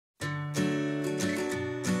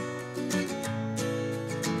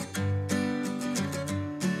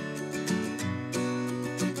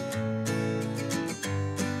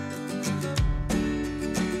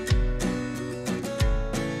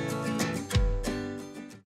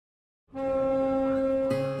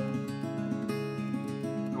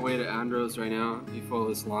Andros right now. You follow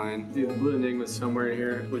this line. Dude, the Blu Enigma is somewhere in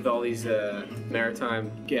here with all these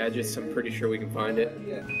maritime gadgets. I'm pretty sure we can find it.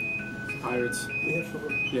 Yeah. Pirates.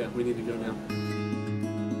 Yeah, we need to go now.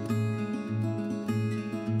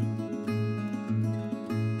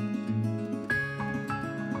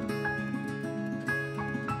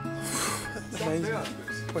 Amazing.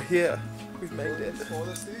 We're here. We've made it.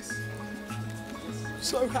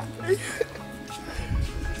 So happy.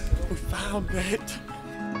 We found it.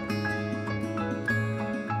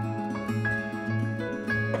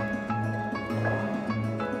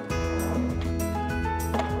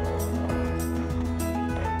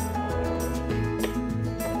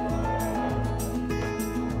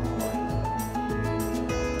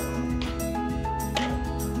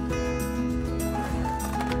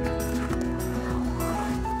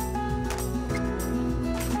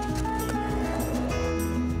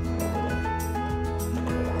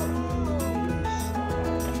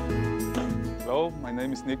 Hello, my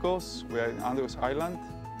name is Nikos. We are in Andros Island.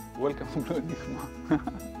 Welcome to Blu Enigma.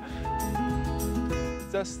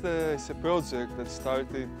 It's a project that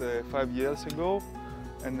started 5 years ago,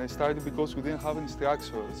 and I started because we didn't have any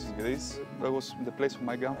structures in Greece. That was the place of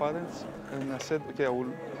my grandparents, and I said, okay,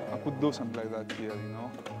 I could do something like that here, you know.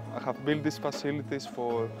 I have built these facilities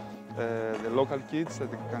for the local kids that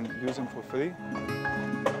they can use them for free.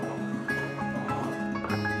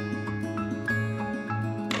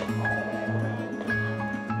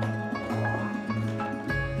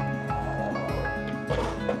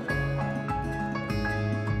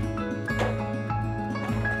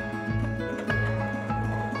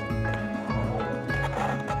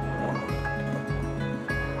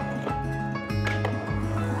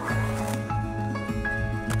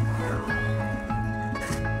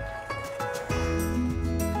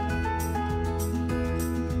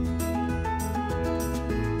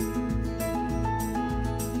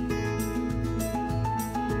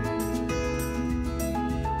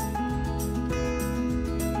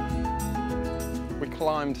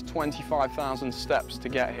 Climbed 25,000 steps to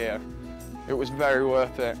get here. It was very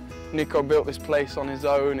worth it. Nico built this place on his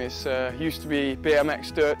own. It used to be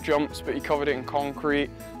BMX dirt jumps, but he covered it in concrete,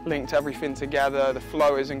 linked everything together. The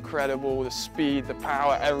flow is incredible, the speed, the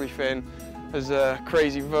power, everything. There's a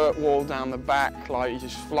crazy vert wall down the back, like you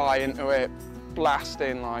just fly into it,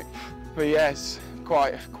 blasting, like. But yeah, it's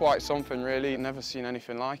quite something really. Never seen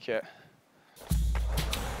anything like it.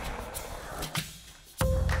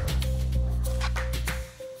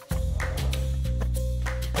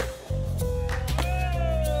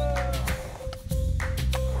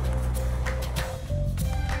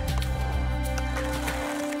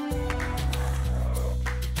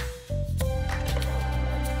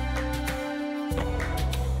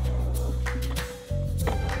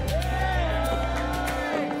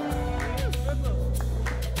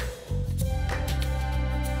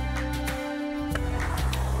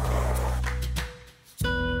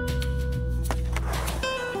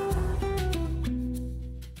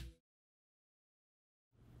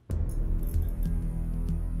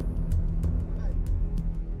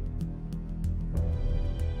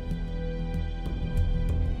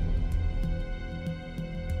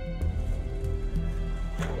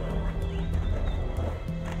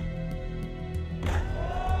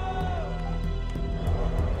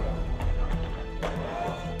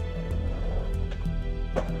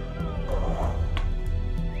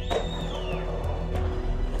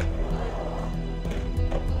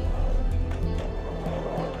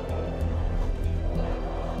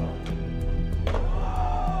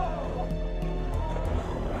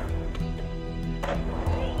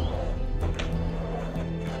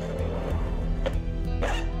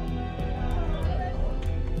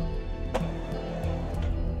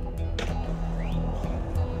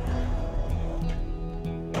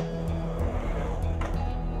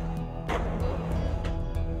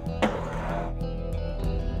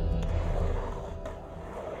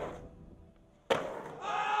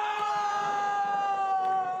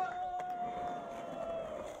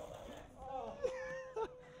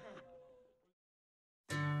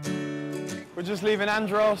 We're just leaving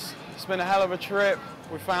Andros. It's been a hell of a trip.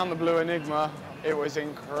 We found the Blu Enigma. It was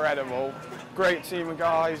incredible. Great team of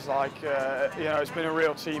guys, like, you know, it's been a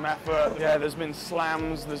real team effort. Yeah, there's been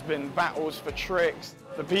slams, there's been battles for tricks.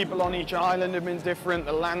 The people on each island have been different,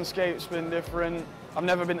 the landscape's been different. I've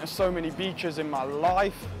never been to so many beaches in my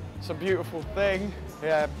life. It's a beautiful thing.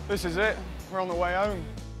 Yeah, this is it. We're on the way home.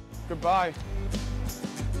 Goodbye.